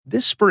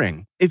This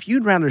spring, if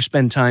you'd rather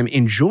spend time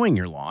enjoying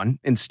your lawn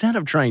instead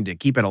of trying to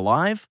keep it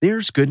alive,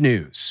 there's good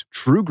news.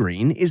 True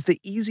Green is the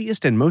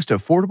easiest and most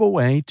affordable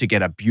way to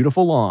get a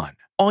beautiful lawn.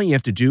 All you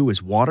have to do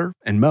is water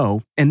and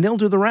mow, and they'll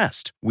do the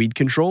rest. Weed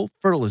control,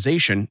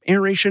 fertilization,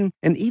 aeration,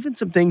 and even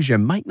some things you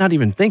might not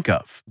even think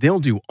of. They'll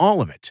do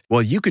all of it,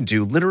 while you can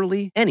do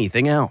literally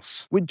anything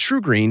else. With True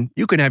Green,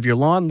 you can have your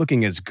lawn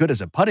looking as good as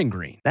a putting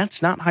green.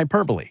 That's not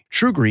hyperbole.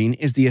 True Green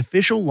is the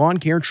official lawn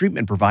care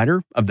treatment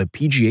provider of the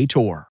PGA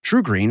Tour.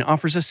 True Green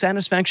offers a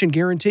satisfaction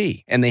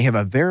guarantee, and they have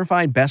a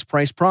verified best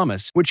price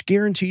promise, which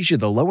guarantees you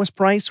the lowest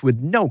price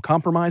with no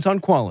compromise on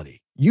quality.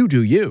 You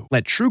do you.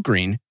 Let True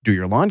Green do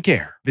your lawn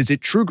care. Visit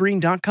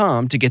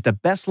truegreen.com to get the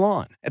best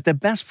lawn at the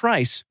best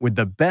price with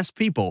the best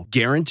people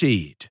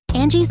guaranteed.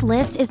 Angie's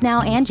List is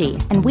now Angie,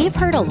 and we've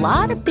heard a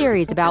lot of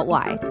theories about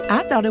why.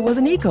 I thought it was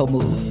an eco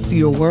move.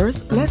 Fewer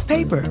words, less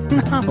paper.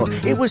 No,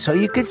 it was so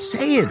you could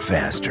say it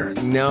faster.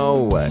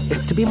 No,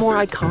 it's to be more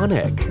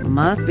iconic.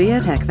 Must be a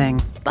tech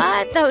thing.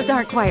 But those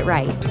aren't quite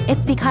right.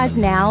 It's because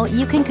now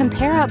you can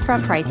compare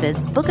upfront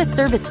prices, book a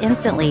service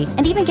instantly,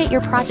 and even get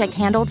your project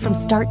handled from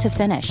start to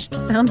finish.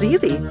 Sounds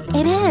easy.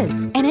 It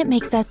is, and it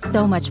makes us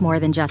so much more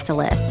than just a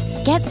list.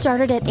 Get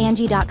started at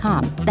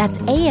Angie.com. That's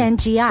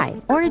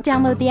ANGI, or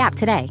download the app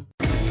today.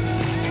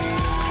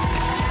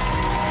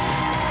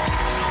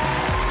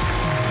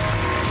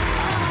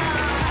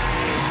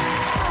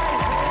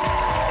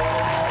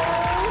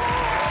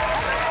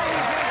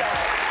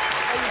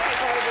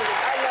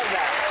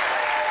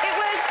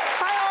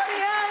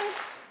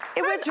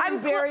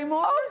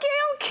 Barrymore. Oh,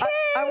 Gayle King.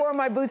 I wore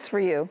my boots for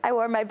you. I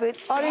wore my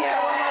boots for you. I wore my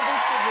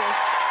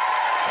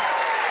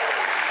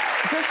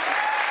boots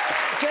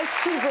for you. Just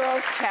two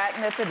girls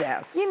chatting at the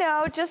desk. You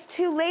know, just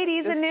two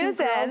ladies in news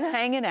two girls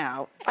hanging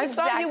out. Exactly. I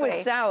saw you with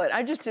salad.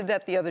 I just did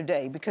that the other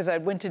day because I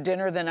went to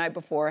dinner the night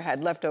before,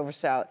 had leftover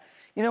salad.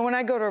 You know, when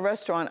I go to a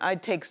restaurant, I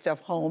take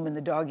stuff home in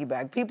the doggy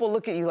bag. People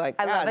look at you like,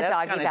 I love a that's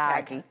doggy kind of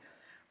bag. tacky.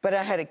 But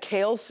I had a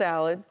kale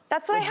salad.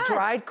 That's what I with had.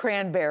 dried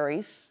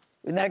cranberries.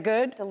 Isn't that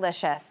good?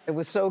 Delicious. It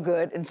was so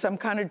good, and some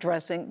kind of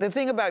dressing. The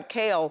thing about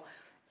kale,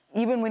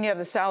 even when you have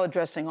the salad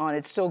dressing on,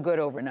 it's still good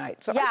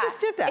overnight. So yeah, I just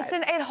did that.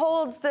 It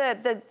holds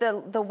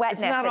the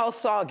wetness. It's not all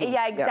soggy.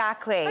 Yeah,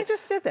 exactly. I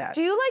just did that.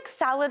 Do you like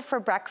salad for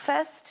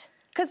breakfast?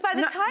 Because by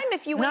the time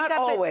if you wake up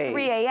always. at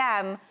 3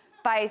 a.m.,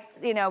 by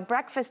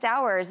breakfast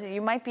hours,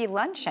 you might be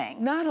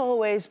lunching. Not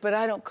always, but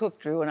I don't cook,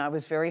 Drew, and I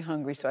was very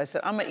hungry, so I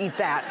said, I'm going to eat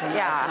that from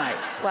last night.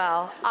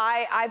 Well,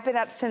 I've been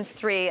up since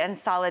 3 in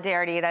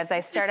solidarity, and as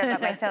I started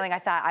up my filling, I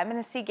thought, I'm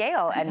going to see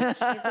Gayle, and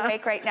she's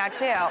awake right now,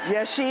 too.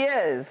 Yes, she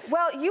is.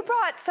 Well, you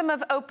brought some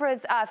of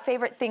Oprah's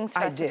favorite things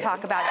for us to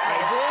talk about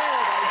today.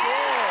 I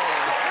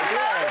did.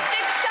 Most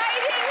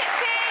exciting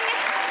thing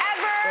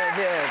ever. I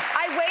did.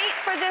 I wait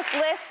for this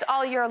list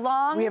all year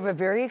long. We have a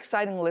very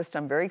exciting list.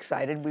 I'm very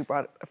excited. We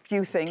brought a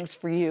few things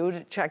for you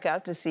to check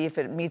out to see if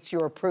it meets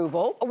your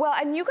approval. Well,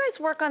 and you guys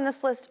work on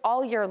this list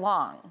all year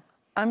long.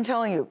 I'm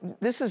telling you,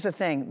 this is the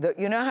thing.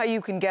 You know how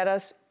you can get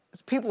us?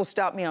 People will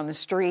stop me on the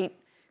street.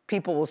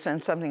 People will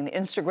send something to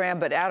Instagram.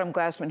 But Adam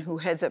Glassman, who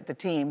heads up the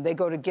team, they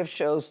go to gift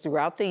shows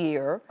throughout the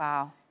year.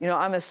 Wow. You know,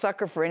 I'm a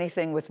sucker for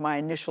anything with my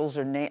initials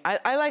or name.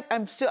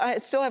 I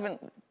still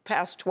haven't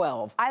passed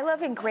 12. I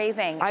love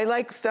engraving. I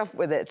like stuff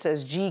with it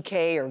says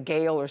GK or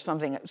Gayle or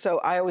something. So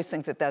I always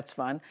think that that's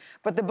fun.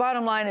 But the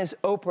bottom line is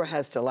Oprah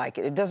has to like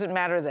it. It doesn't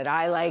matter that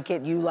I like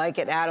it, you like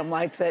it, Adam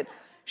likes it.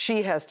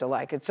 She has to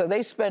like it. So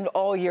they spend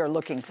all year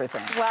looking for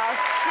things. Well,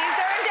 she's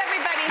earned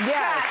everybody's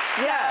trust.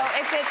 Yes. So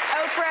if it's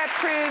Oprah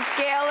approved,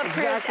 Gayle approved,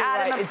 Exactly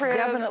Adam right. approved.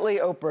 It's definitely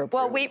Oprah approved.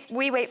 Well,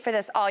 we wait for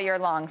this all year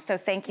long. So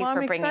thank you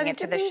for bringing it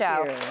to the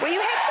show. Here. Will you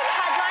hit some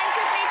headlines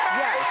with me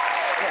first? Yes.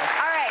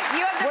 All right,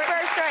 you have the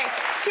first story.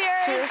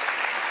 Cheers.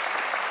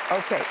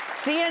 Okay,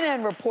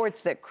 CNN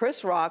reports that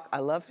Chris Rock, I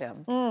love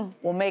him,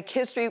 will make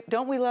history.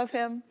 Don't we love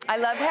him? I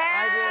love him.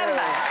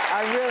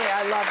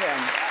 I love him.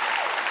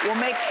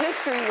 Will make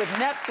history with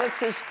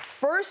Netflix's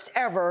first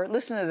ever,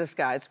 listen to this,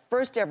 guys,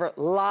 first ever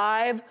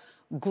live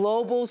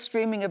global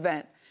streaming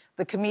event.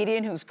 The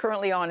comedian, who's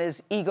currently on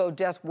his Ego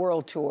Death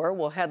World Tour,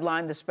 will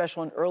headline the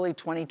special in early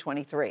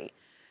 2023.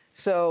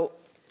 So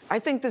I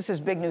think this is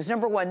big news.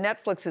 Number one,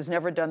 Netflix has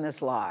never done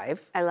this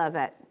live. I love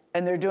it.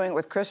 And they're doing it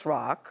with Chris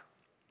Rock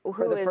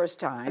for the first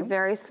time. A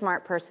very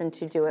smart person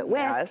to do it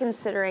with,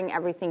 considering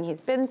everything he's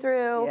been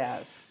through.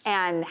 Yes.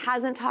 And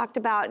hasn't talked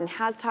about and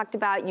has talked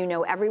about. You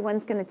know,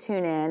 everyone's going to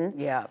tune in.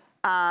 Yeah.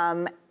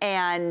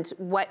 And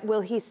what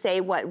will he say,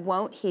 what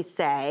won't he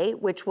say,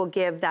 which will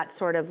give that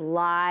sort of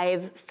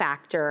live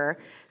factor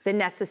the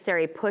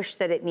necessary push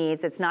that it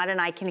needs. It's not an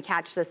I can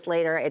catch this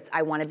later, it's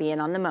I want to be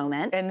in on the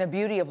moment. And the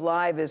beauty of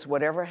live is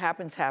whatever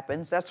happens,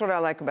 happens. That's what I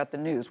like about the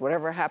news.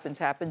 Whatever happens,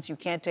 happens. You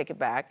can't take it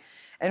back.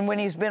 And when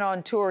he's been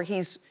on tour,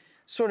 he's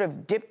sort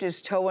of dipped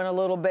his toe in a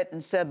little bit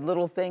and said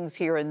little things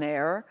here and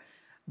there.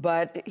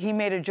 But he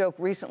made a joke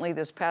recently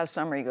this past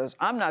summer. He goes,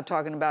 I'm not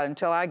talking about it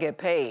until I get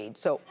paid.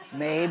 So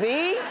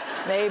maybe.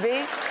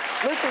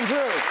 Listen,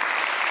 Drew,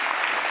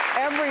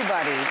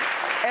 everybody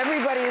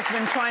Everybody has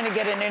been trying to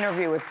get an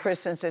interview with Chris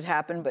since it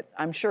happened, but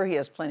I'm sure he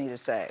has plenty to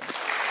say. And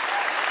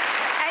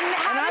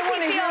how does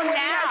he feel what now? He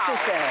has to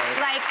say.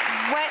 Like,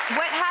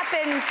 what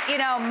happens,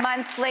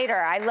 months later?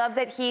 I love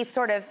that he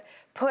sort of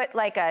put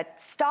like a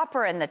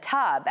stopper in the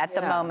tub at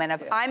the moment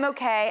of, I'm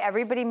okay,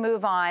 everybody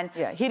move on.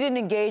 Yeah, he didn't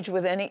engage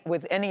with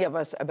any of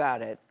us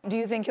about it. Do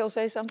you think he'll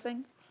say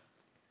something?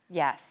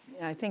 Yes,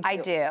 Yeah, I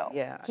do.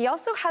 Yeah. He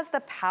also has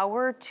the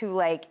power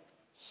to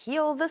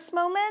heal this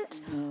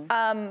moment,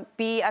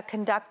 be a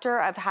conductor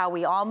of how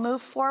we all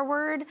move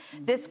forward.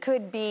 This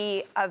could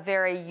be a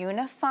very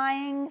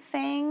unifying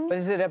thing. But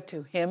is it up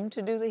to him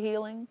to do the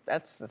healing?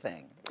 That's the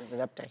thing. Is it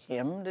up to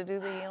him to do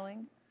the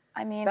healing?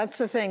 I mean, that's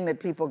the thing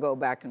that people go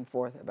back and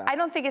forth about. I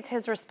don't think it's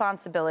his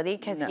responsibility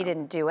because he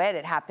didn't do it.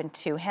 It happened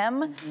to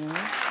him. And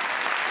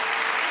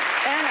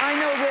I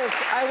know this,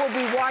 I will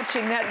be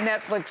watching that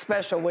Netflix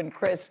special when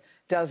Chris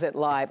does it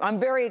live. I'm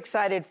very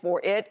excited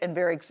for it and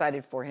very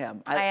excited for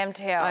him. I am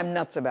too. I'm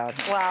nuts about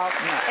him. Well,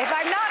 if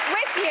I'm not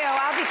with you,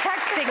 I'll be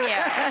texting you.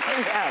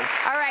 Yes.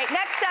 All right,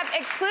 next up,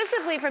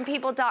 exclusively from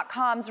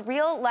People.com's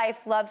Real Life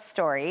Love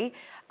Story.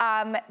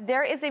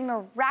 There is a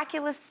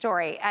miraculous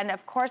story. And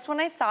of course, when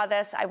I saw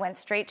this, I went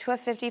straight to a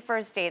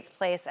 51st Dates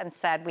place and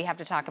said, we have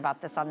to talk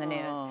about this on the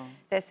news.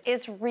 This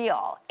is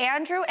real.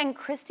 Andrew and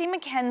Christy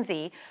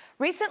McKenzie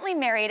recently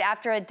married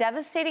after a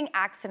devastating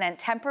accident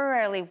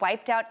temporarily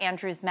wiped out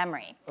Andrew's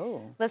memory.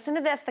 Listen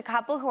to this. The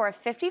couple, who are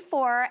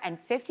 54 and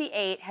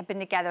 58, have been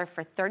together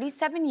for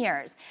 37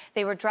 years.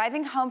 They were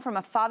driving home from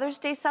a Father's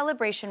Day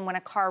celebration when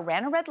a car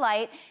ran a red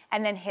light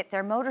and then hit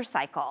their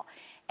motorcycle.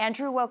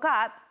 Andrew woke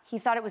up. He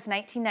thought it was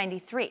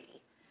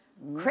 1993.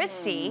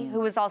 Christy, who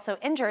was also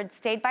injured,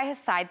 stayed by his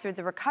side through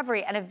the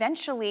recovery, and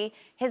eventually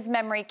his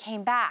memory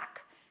came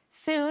back.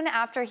 Soon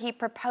after he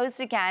proposed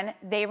again,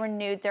 they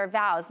renewed their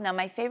vows. Now,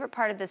 my favorite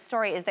part of this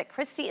story is that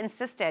Christy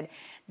insisted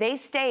they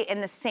stay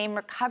in the same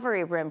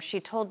recovery room. She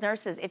told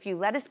nurses, if you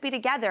let us be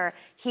together,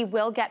 he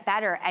will get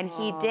better, and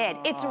he did.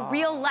 It's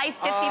real life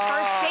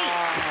 51st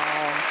dates.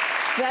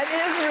 That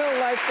is real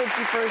life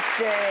 51st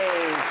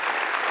dates.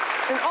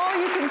 And all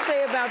you can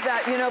say about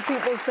that,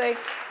 people say,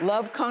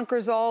 love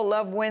conquers all,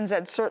 love wins.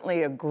 That's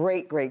certainly a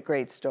great, great,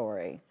 great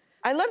story.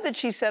 I love that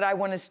she said, I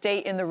want to stay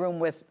in the room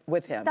with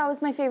him. That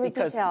was my favorite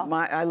detail.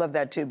 I love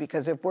that, too,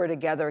 because if we're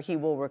together, he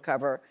will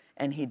recover,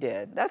 and he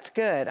did. That's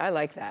good. I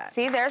like that.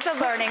 See, there's a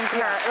learning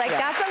curve.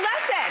 That's a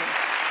lesson.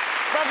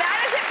 Well, that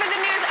is it for the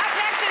news. Up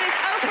next, it is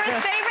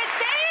Oprah's favorite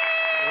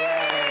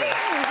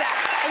things.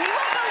 And you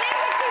won't believe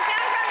what she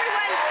found for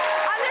everyone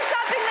on their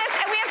shopping list,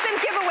 and we have some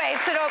giveaways,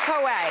 so don't go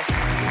away.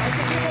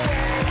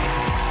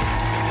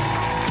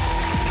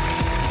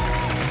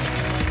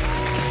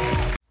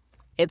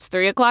 It's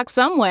 3 o'clock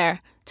somewhere.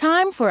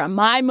 Time for a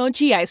My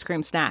Mochi ice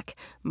cream snack.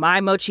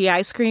 My Mochi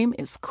ice cream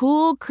is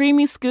cool,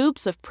 creamy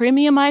scoops of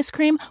premium ice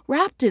cream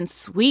wrapped in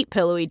sweet,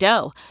 pillowy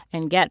dough.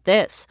 And get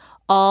this,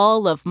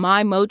 all of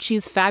My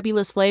Mochi's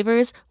fabulous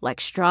flavors,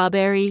 like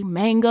strawberry,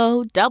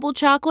 mango, double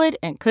chocolate,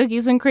 and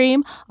cookies and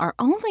cream, are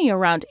only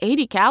around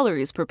 80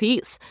 calories per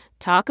piece.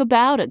 Talk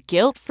about a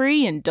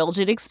guilt-free,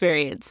 indulgent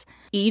experience.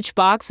 Each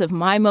box of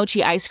My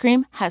Mochi ice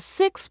cream has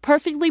 6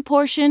 perfectly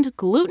portioned,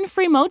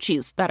 gluten-free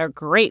mochis that are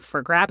great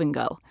for grab and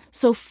go.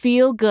 So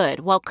feel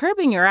good while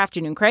curbing your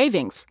afternoon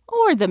cravings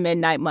or the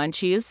midnight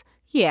munchies.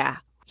 Yeah,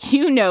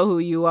 you know who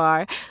you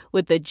are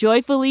with the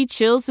joyfully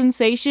chill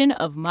sensation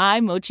of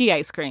My Mochi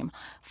ice cream.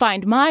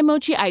 Find My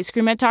Mochi ice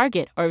cream at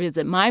Target or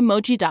visit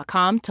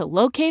MyMochi.com to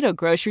locate a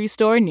grocery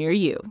store near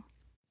you.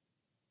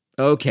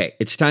 Okay,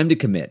 it's time to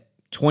commit.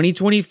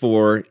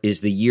 2024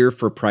 is the year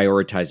for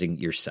prioritizing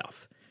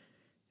yourself.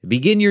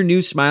 Begin your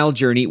new smile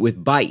journey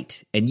with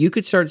Byte, and you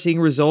could start seeing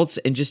results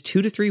in just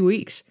 2 to 3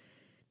 weeks.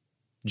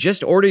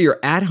 Just order your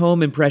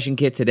at-home impression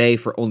kit today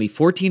for only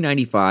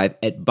 $14.95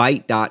 at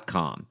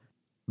Byte.com.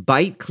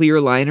 Byte clear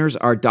liners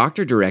are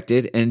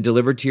doctor-directed and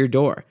delivered to your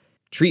door.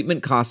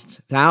 Treatment costs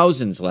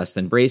thousands less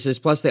than braces,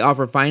 plus they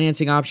offer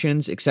financing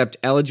options, accept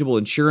eligible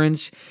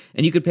insurance,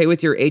 and you could pay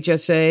with your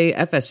HSA,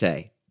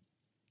 FSA.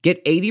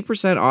 Get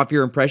 80% off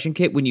your impression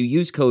kit when you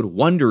use code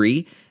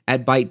WONDERY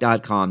at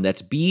Byte.com.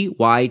 That's BYTE.com.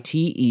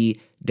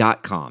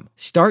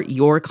 Start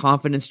your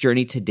confidence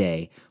journey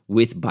today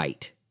with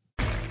Byte.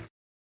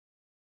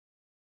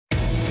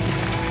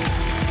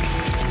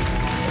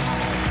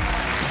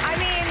 I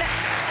mean,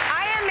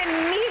 I am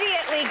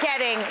immediately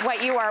getting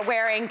what you are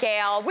wearing,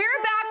 Gayle.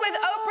 We're back with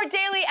Oprah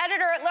Daily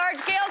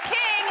Editor-at-Large, Gayle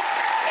King.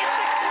 It's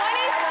the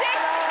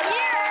 26th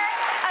year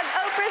of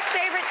Oprah's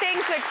Favorite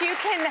Things, which you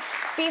can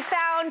be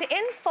found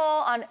in full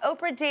on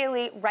Oprah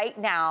Daily right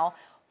now.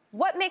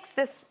 What makes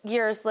this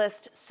year's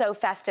list so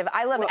festive?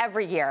 I love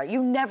every year.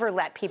 You never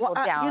let people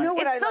down. You know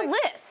what it's I the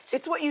like? list.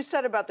 It's what you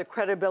said about the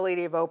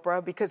credibility of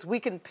Oprah, because we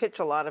can pitch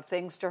a lot of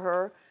things to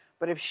her,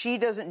 but if she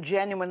doesn't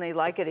genuinely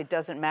like it, it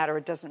doesn't matter.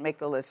 It doesn't make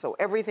the list. So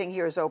everything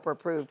here is Oprah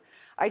approved.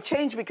 I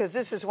changed because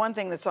this is one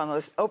thing that's on the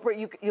list.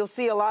 Oprah, you'll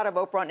see a lot of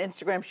Oprah on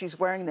Instagram. She's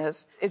wearing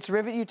this. It's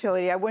Rivet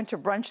Utility. I went to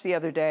brunch the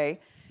other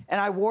day,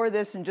 and I wore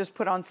this and just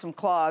put on some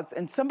clogs.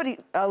 And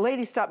a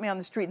lady stopped me on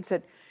the street and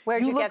said,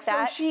 Where'd you get that? You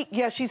look so chic.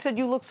 Yeah, she said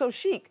you look so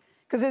chic.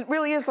 Because it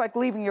really is like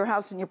leaving your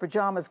house in your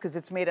pajamas because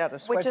it's made out of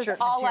sweatshirt Which is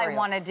all material. I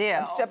want to do.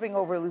 I'm stepping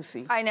over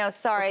Lucy. I know,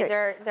 sorry, Okay.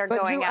 they're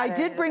But going out. I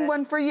did bring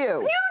one for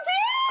you. You did?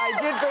 I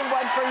did bring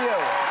one for you.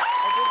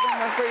 I did bring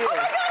one for you. Oh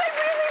my God, I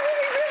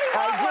really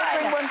I want did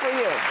bring one for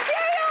you.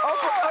 Gayle!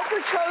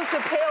 Oprah chose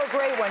the pale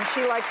gray one.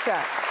 She likes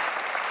that.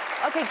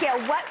 Okay, Gayle,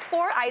 what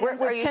 4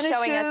 items are you tennis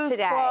showing shoes, us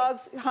today?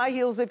 Clogs, high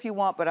heels if you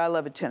want, but I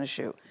love a tennis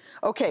shoe.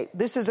 Okay,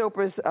 this is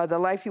Oprah's The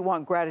Life You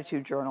Want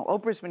Gratitude Journal.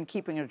 Oprah's been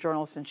keeping a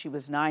journal since she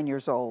was 9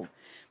 years old.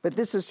 But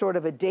this is sort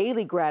of a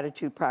daily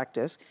gratitude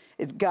practice.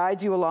 It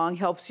guides you along,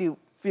 helps you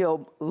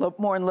feel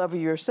more in love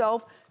with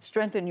yourself,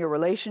 strengthen your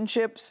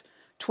relationships.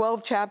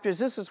 12 chapters.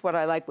 This is what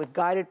I like with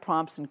guided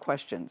prompts and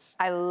questions.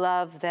 I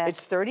love this.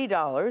 It's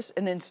 $30.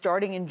 And then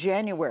starting in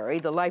January,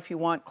 the Life You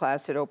Want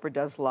class that Oprah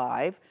does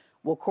live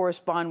will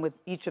correspond with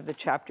each of the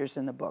chapters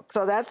in the book.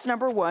 So that's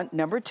number 1.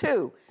 Number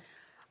 2,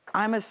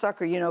 I'm a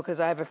sucker,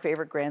 because I have a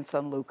favorite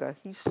grandson, Luca.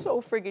 He's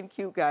so friggin'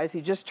 cute, guys. He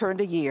just turned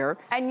a year.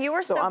 And you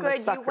were so I'm a good.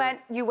 sucker.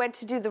 You went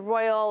to do the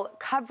royal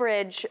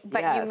coverage,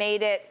 but you Yes.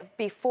 made it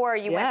before.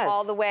 You went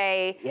all the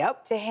way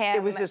to him.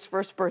 It was his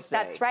first birthday.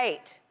 That's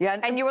right. Yeah,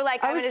 And you were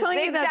like, I I'm was going to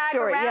telling you that zigzag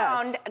story,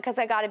 around yes. because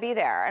I got to be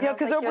there. And Yeah, I was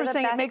because like, Oprah's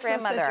saying it makes no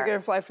sense. You're going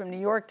to fly from New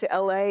York to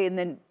L.A. and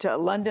then to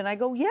London. I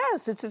go,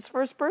 yes, it's his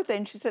first birthday.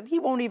 And she said, he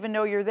won't even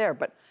know you're there.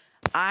 But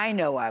I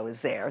know I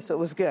was there, so it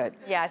was good.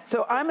 Yes.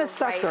 So I'm a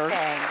sucker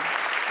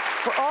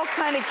for all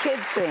kind of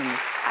kids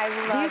things. I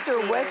love these.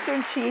 Are these.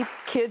 Western Chief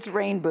kids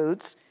rain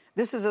boots.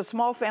 This is a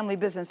small family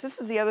business. This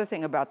is the other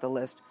thing about the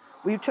list.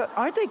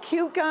 Aren't they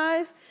cute,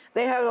 guys?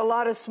 They had a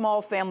lot of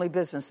small family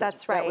businesses.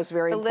 That's right. That was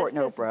very important,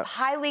 The list Oprah. is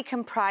highly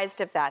comprised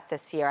of that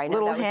this year. I know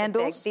Little that was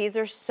handles. These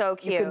are so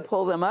cute. You can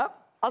pull them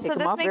up. Also, take them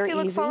this off, makes very you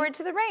look easy. forward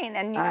to the rain,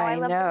 and I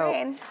love the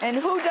rain. And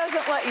who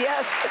doesn't like?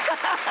 Yes.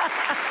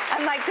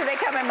 I'm like, do they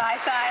come in my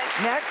size?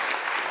 Next,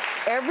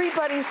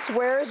 everybody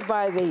swears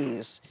by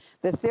these.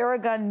 The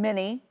Theragun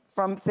Mini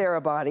from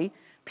Therabody.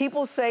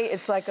 People say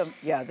it's like a,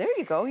 there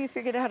you go. You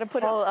figured out how to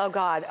put it. Oh,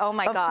 God. Oh,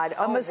 my God.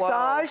 A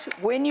massage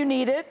when you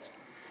need it.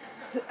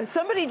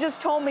 Somebody just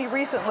told me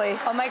recently.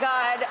 Oh, my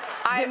God.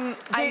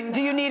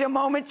 Do you need a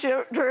moment,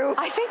 Drew?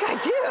 I think I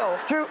do.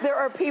 Drew, there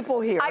are people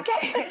here.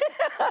 Okay.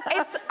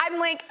 I'm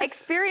like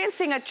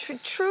experiencing a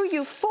true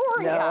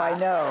euphoria. No, I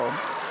know.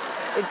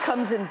 It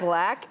comes in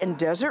black and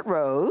desert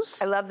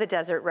rose. I love the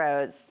desert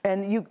rose.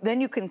 And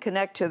then you can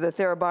connect to the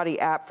Therabody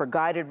app for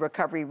guided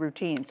recovery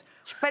routines.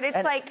 But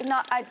it's like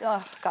not.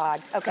 Oh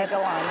God. Okay,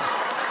 go on.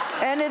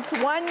 And it's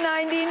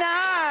 $199.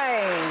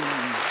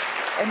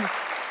 And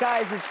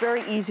guys, it's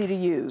very easy to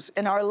use.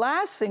 And our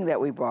last thing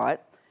that we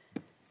brought,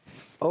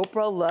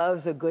 Oprah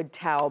loves a good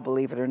towel,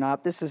 believe it or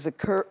not. This is a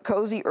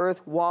Cozy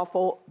Earth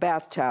waffle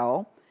bath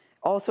towel.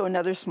 Also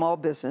another small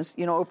business.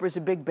 Oprah's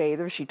a big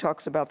bather. She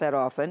talks about that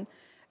often.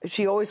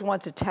 She always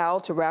wants a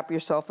towel to wrap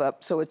yourself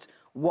up. So it's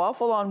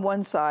waffle on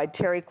one side,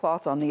 terry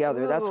cloth on the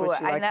other. That's what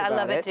she liked about it. I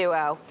love a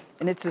duo.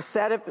 And it's a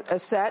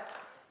set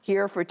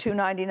here for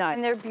 $2.99.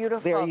 And they're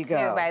beautiful there you too,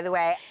 go. by the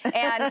way.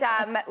 And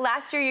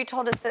last year you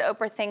told us that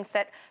Oprah thinks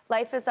that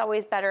life is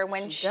always better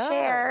when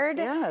shared.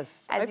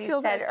 Yes, as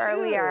you said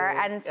earlier.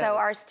 And so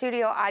our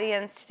studio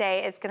audience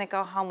today is going to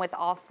go home with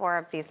all 4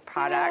 of these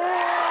products. Thank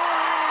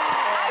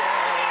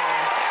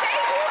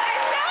you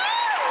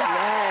enough.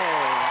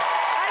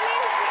 I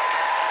mean,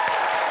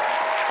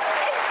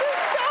 it's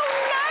just so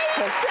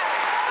nice.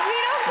 We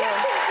don't get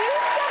to do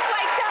stuff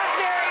like that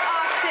very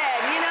often,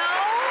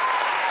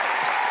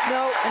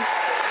 No.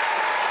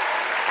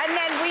 And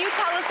then will you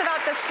tell us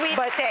about the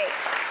sweepstakes?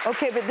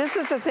 Okay, but this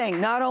is the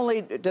thing. Not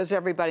only does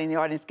everybody in the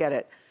audience get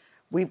it,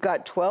 we've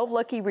got 12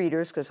 lucky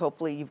readers, because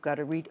hopefully you've got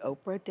to read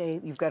Oprah a day.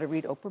 You've got to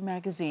read Oprah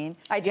Magazine.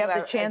 You have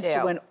the chance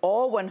to win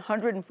all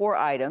 104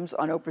 items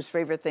on Oprah's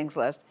favorite things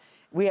list.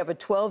 We have a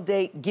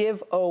 12-day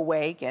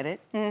giveaway. Get it?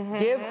 Mm-hmm.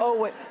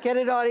 Giveaway. Get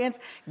it, audience?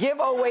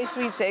 Giveaway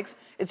sweepstakes.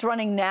 It's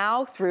running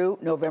now through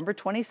November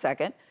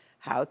 22nd.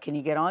 How can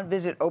you get on?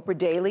 Visit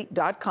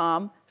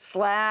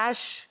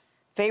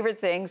oprahdaily.com/favorite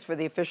things for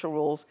the official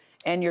rules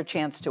and your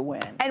chance to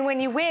win. And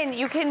when you win,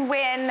 you can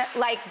win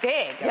like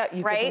big,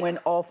 you right? can win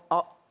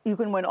you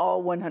can win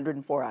all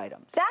 104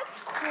 items.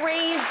 That's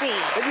crazy.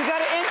 But you got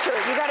to enter.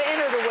 You got to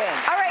enter to win.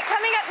 All right,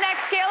 coming up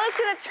next, Gayle is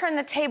going to turn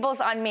the tables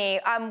on me.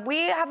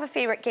 We have a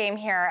favorite game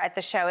here at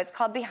the show. It's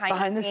called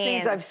Behind the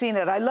Scenes. I've seen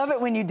it. I love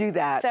it when you do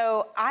that.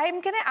 So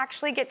I'm going to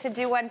actually get to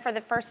do one for the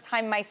first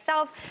time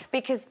myself,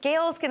 because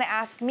Gayle is going to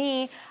ask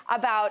me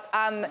about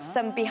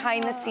some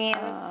behind the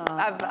scenes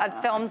of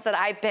films that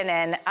I've been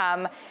in.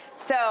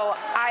 So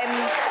I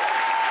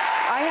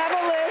have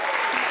a list.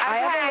 Okay. I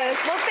have a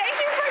list. Well, thank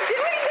you for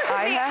doing this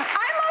with me.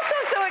 I'm also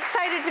so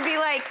excited to be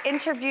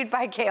interviewed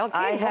by Gayle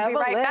King. I have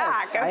we'll be right a list.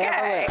 back. Okay. I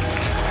have a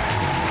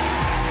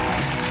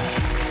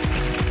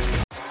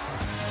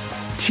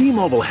list.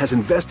 T-Mobile has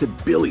invested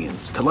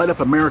billions to light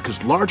up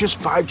America's largest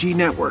 5G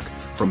network,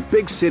 from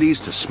big cities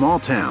to small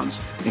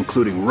towns,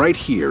 including right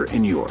here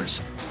in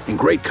yours. And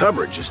great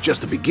coverage is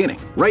just the beginning.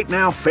 Right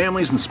now,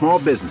 families and small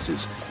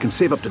businesses can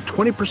save up to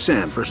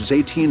 20% versus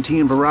AT&T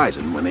and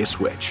Verizon when they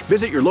switch.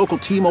 Visit your local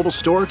T-Mobile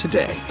store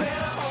today.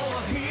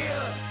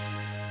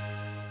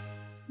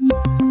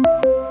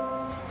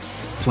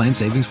 Plan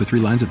savings with 3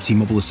 lines of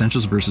T-Mobile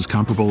Essentials versus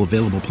comparable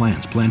available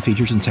plans. Plan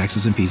features and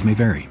taxes and fees may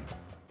vary.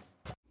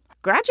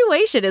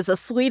 Graduation is a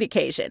sweet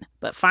occasion,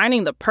 but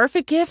finding the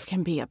perfect gift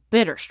can be a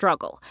bitter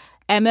struggle.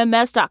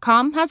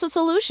 MMS.com has a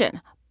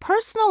solution.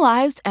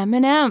 Personalized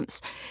M&Ms.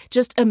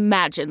 Just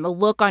imagine the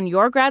look on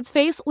your grad's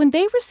face when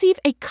they receive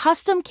a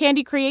custom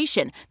candy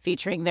creation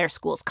featuring their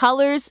school's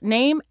colors,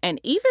 name, and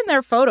even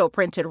their photo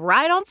printed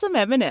right on some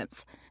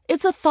M&Ms.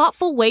 It's a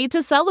thoughtful way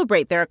to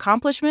celebrate their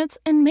accomplishments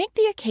and make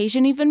the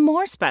occasion even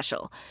more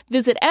special.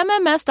 Visit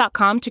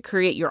MMS.com to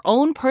create your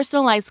own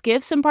personalized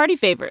gifts and party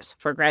favors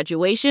for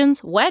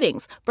graduations,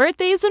 weddings,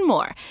 birthdays, and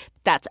more.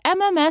 That's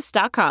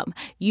MMS.com.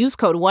 Use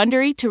code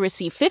WONDERY to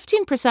receive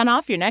 15%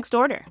 off your next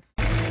order.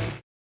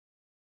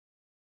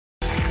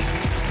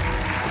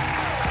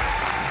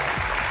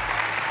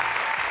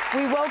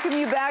 We welcome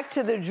you back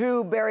to the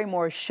Drew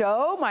Barrymore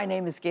Show. My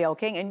name is Gayle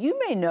King, and you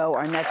may know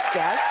our next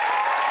guest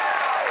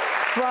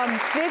from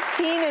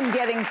 15 and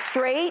Getting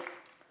Straight,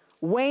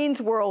 Wayne's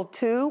World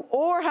 2,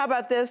 or how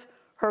about this,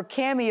 her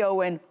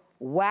cameo in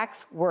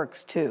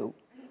Waxworks 2.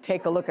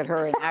 Take a look at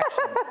her in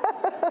action.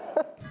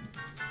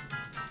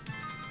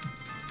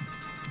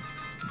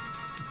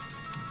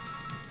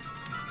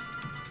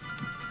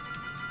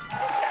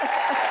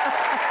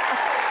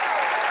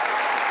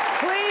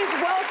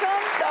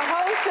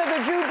 To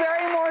the Drew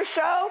Barrymore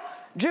Show,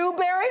 Drew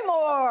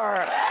Barrymore.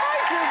 Hi,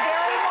 Drew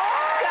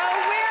Barrymore. So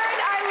weird.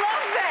 I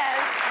love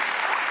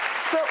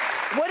this.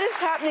 So what is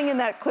happening in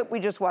that clip we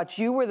just watched?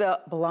 You were the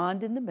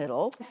blonde in the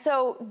middle.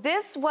 So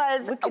this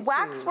was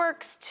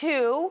Waxworks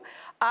 2,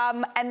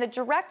 and the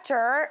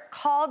director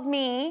called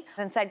me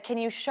and said, can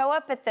you show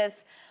up at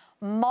this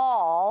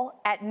mall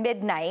at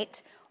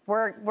midnight?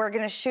 We're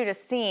going to shoot a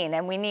scene,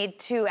 and we need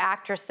 2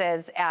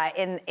 actresses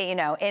in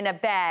a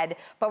bed,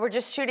 but we're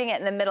just shooting it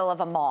in the middle of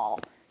a mall.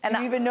 And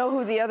do you even know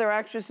who the other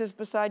actress is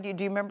beside you?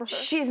 Do you remember her?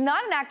 She's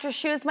not an actress.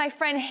 She was my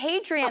friend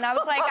Hadrian. I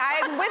was like,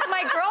 I'm with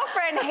my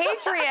girlfriend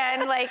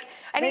Hadrian.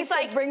 And he's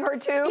like, bring her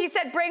too? He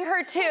said, bring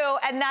her too,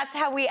 and that's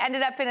how we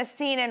ended up in a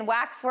scene in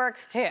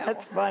Waxworks 2.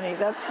 That's funny.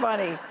 That's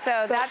funny.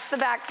 So that's the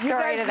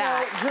backstory to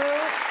that.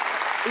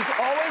 Drew is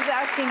always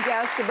asking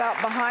guests about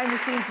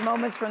behind-the-scenes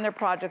moments from their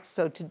projects.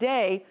 So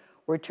today,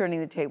 we're turning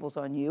the tables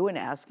on you and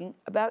asking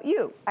about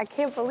you. I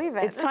can't believe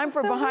it. It's time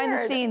for behind the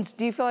scenes.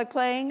 Do you feel like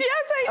playing? Yes,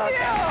 I do,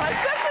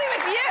 especially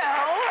with you.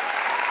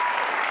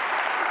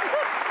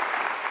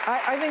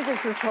 I think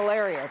this is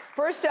hilarious.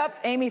 First up,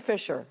 Amy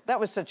Fisher. That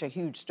was such a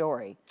huge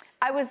story.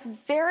 I was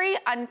very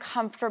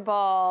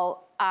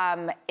uncomfortable.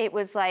 It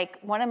was like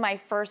one of my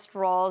first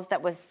roles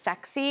that was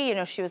sexy. You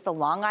know, she was the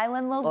Long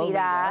Island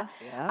Lolita.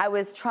 Yeah. I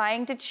was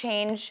trying to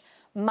change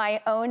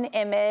my own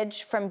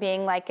image from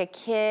being like a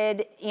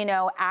kid,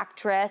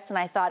 actress. And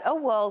I thought, oh,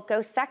 well,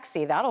 go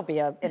sexy. That'll be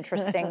an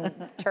interesting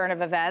turn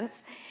of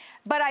events.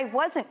 But I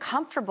wasn't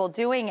comfortable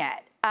doing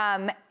it.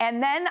 And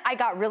then I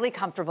got really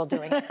comfortable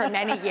doing it for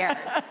many years.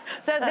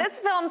 So this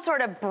film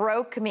sort of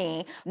broke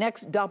me.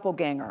 Next,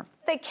 Doppelganger.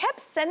 They kept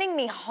sending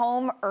me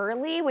home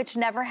early, which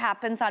never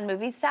happens on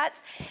movie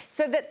sets,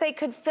 so that they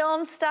could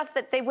film stuff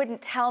that they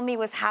wouldn't tell me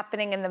was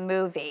happening in the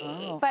movie.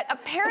 Oh. But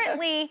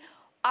apparently,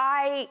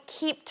 I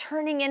keep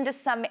turning into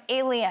some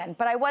alien,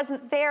 but I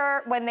wasn't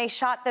there when they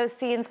shot those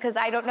scenes because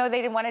I don't know,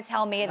 they didn't want to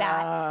tell me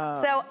that.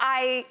 Oh. So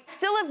I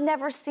still have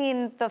never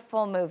seen the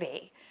full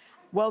movie.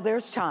 Well,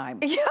 there's time.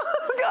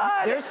 Oh,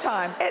 God. There's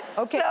time. It's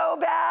so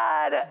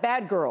bad.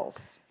 Bad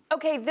Girls.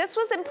 Okay, this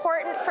was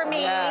important for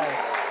me. Yes.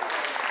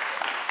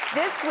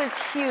 This was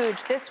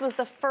huge. This was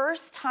the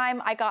first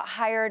time I got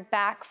hired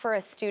back for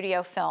a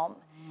studio film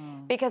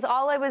because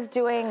all I was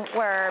doing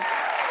were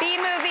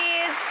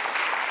B-movies.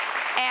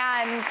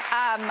 And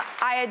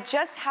I had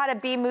just had a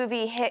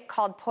B-movie hit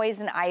called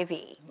Poison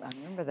Ivy. I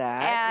remember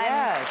that. And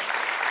yes.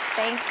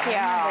 Thank you.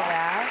 I remember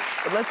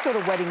that. But let's go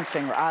to Wedding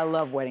Singer. I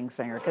love Wedding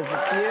Singer because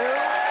it's you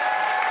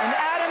and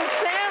Adam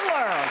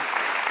Sandler.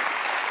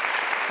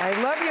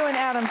 I love you and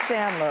Adam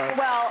Sandler.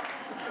 Well,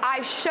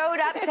 I showed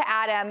up to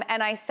Adam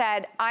and I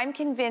said, I'm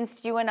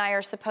convinced you and I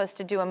are supposed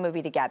to do a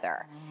movie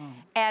together.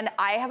 And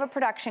I have a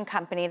production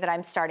company that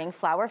I'm starting,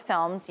 Flower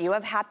Films. You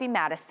have Happy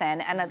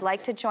Madison, and I'd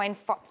like to join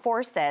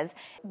forces.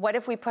 What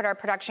if we put our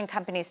production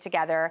companies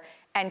together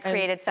and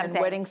created something?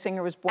 And Wedding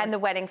Singer was born. And the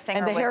Wedding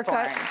Singer was born. And the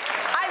haircut?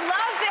 I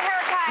love the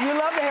haircut. You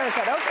love the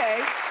haircut,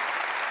 okay.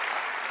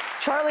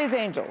 Charlie's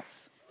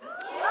Angels.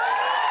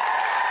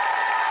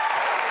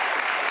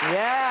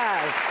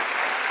 Yes.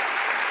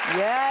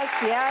 Yes,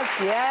 yes,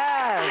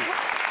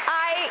 yes.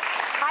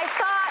 I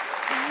thought,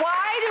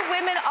 why do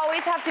women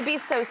always have to be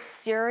so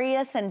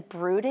serious and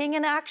brooding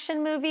in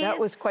action movies? That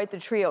was quite the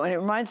trio, and it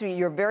reminds me,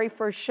 your very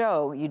first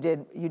show, you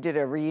did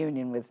a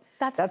reunion with.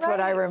 That's right. What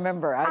I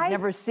remember. I've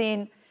never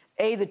seen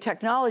the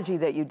technology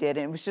that you did,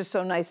 and it was just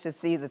so nice to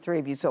see the three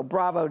of you. So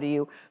bravo to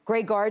you.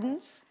 Grey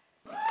Gardens.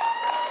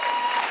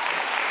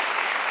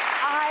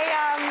 I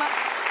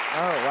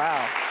Oh,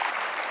 wow.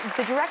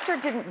 The director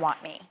didn't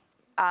want me,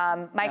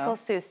 Michael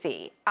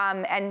Susi.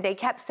 And they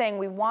kept saying,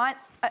 we want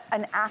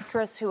an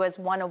actress who has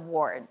won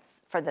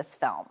awards for this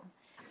film.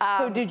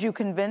 So did you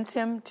convince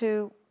him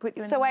to put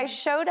you in? So I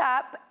showed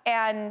up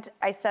and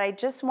I said, I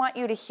just want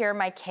you to hear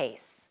my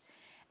case.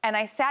 And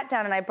I sat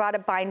down and I brought a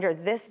binder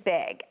this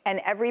big,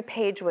 and every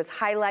page was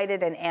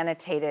highlighted and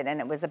annotated, and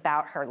it was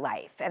about her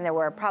life. And there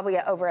were probably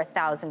over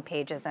 1,000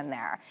 pages in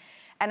there.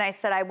 And I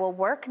said, I will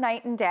work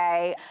night and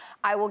day.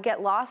 I will get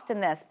lost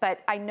in this, but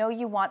I know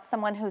you want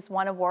someone who's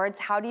won awards.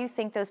 How do you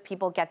think those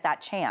people get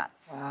that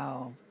chance?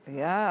 Wow,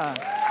 yeah.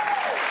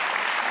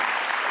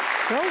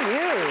 So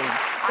you.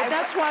 But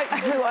that's why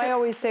I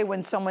always say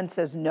when someone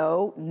says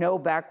no, no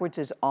backwards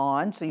is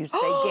on. So you say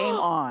game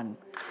on.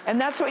 And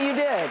that's what you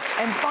did.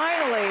 And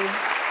finally,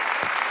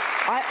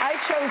 I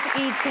chose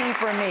E.T.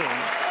 for me.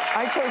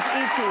 I chose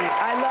E.T.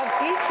 I love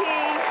E.T.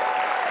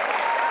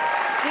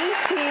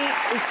 E.T.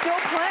 is still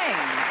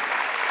playing.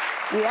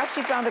 We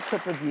actually found a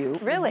clip of you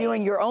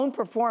doing your own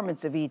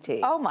performance of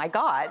E.T. Oh, my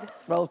God.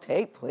 Roll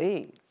tape,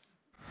 please.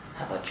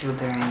 How about Drew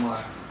Barrymore?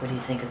 What do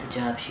you think of the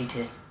job she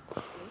did?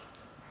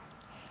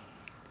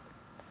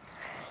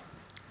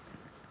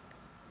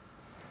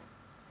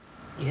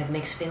 You have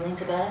mixed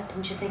feelings about it?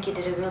 Didn't you think you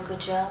did a real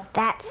good job?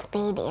 That's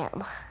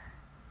medium.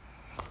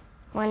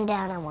 One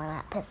down and one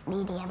up is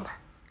medium.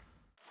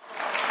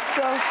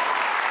 So,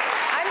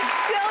 I'm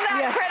still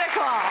that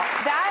critical.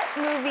 That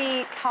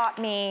movie taught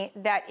me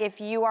that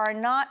if you are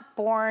not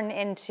born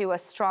into a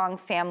strong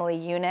family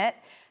unit,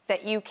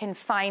 that you can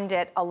find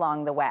it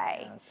along the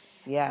way.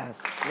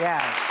 Yes,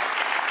 yes,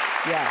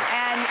 yes.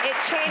 And it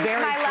changed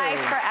my life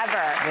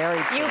forever. Very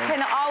true. You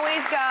can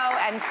always go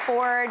and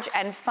forge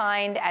and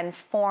find and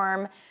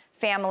form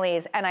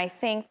families. And I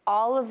think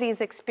all of these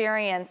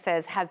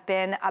experiences have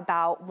been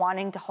about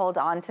wanting to hold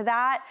on to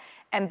that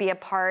and be a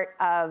part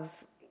of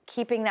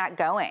keeping that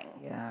going.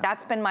 Yeah.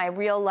 That's been my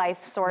real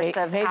life source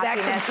of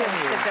happiness and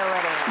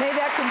stability. May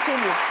that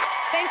continue.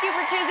 Thank you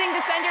for choosing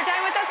to spend your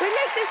time with us. We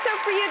make this show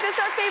for you. This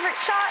is our favorite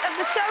shot of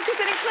the show because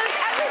it includes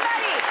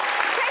everybody.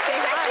 Take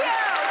it with you.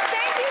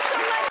 Thank you so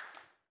much.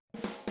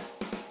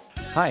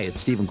 Hi,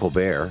 it's Stephen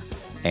Colbert,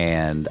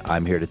 and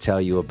I'm here to tell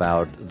you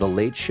about The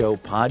Late Show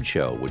Pod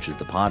Show, which is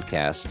the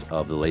podcast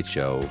of The Late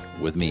Show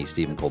with me,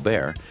 Stephen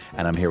Colbert,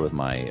 and I'm here with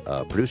my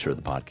producer of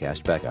the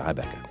podcast, Becca. Hi,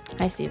 Becca.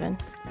 Hi, Stephen.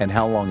 And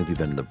how long have you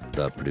been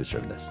the producer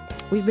of this?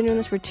 We've been doing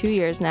this for 2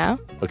 years now.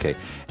 Okay,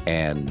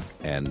 and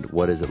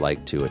what is it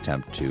like to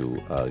attempt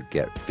to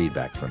get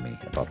feedback from me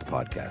about the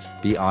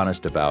podcast? Be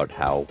honest about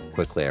how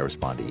quickly I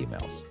respond to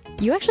emails.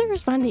 You actually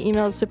respond to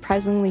emails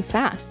surprisingly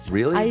fast.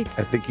 Really?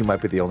 I think you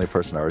might be the only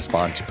person I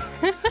respond to.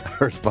 I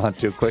respond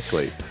to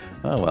quickly.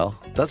 Oh, well,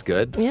 that's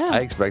good. Yeah. I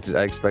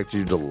expected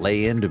you to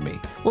lay into me.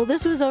 Well,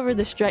 this was over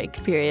the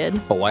strike period.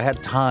 Oh, I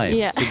had time.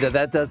 Yeah. See,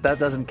 that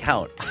doesn't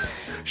count.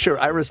 Sure,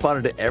 I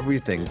responded to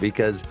everything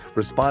because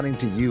responding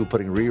to you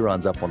putting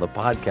reruns up on the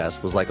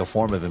podcast was like a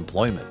form of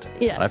employment.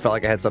 Yeah. And I felt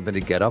like I had something to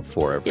get up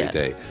for every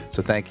day.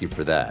 So thank you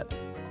for that.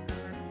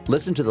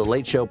 Listen to The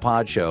Late Show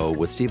Pod Show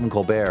with Stephen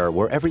Colbert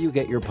wherever you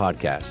get your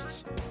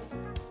podcasts.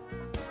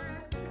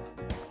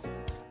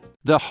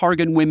 The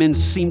Hargan women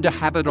seem to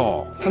have it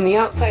all. From the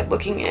outside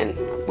looking in,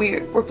 we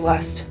were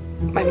blessed.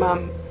 My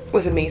mom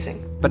was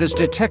amazing. But as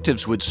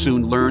detectives would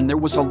soon learn, there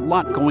was a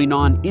lot going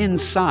on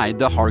inside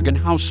the Hargan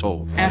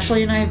household.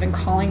 Ashley and I have been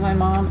calling my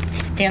mom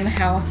and the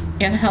house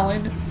and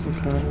Helen.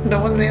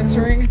 No one's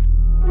answering.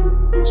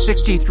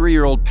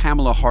 63-year-old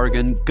Pamela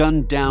Hargan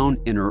gunned down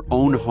in her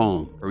own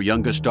home. Her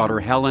youngest daughter,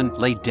 Helen,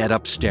 lay dead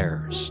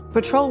upstairs.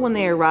 Patrol, when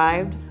they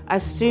arrived,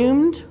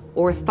 assumed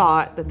or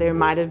thought that there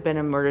might have been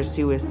a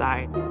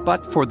murder-suicide.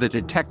 But for the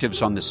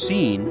detectives on the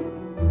scene,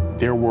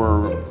 there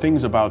were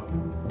things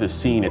about the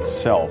scene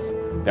itself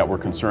that were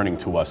concerning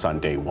to us on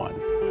day one.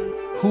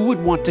 Who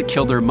would want to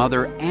kill their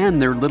mother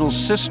and their little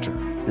sister?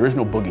 There is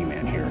no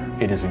boogeyman here.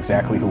 It is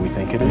exactly who we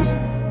think it is.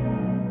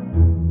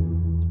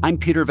 I'm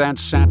Peter Van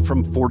Sant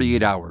from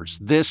 48 Hours.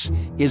 This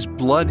is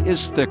Blood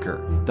is Thicker,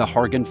 the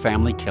Hargan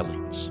Family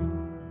Killings.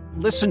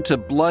 Listen to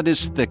Blood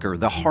is Thicker,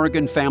 the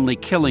Hargan Family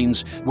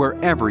Killings,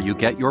 wherever you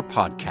get your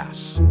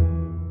podcasts.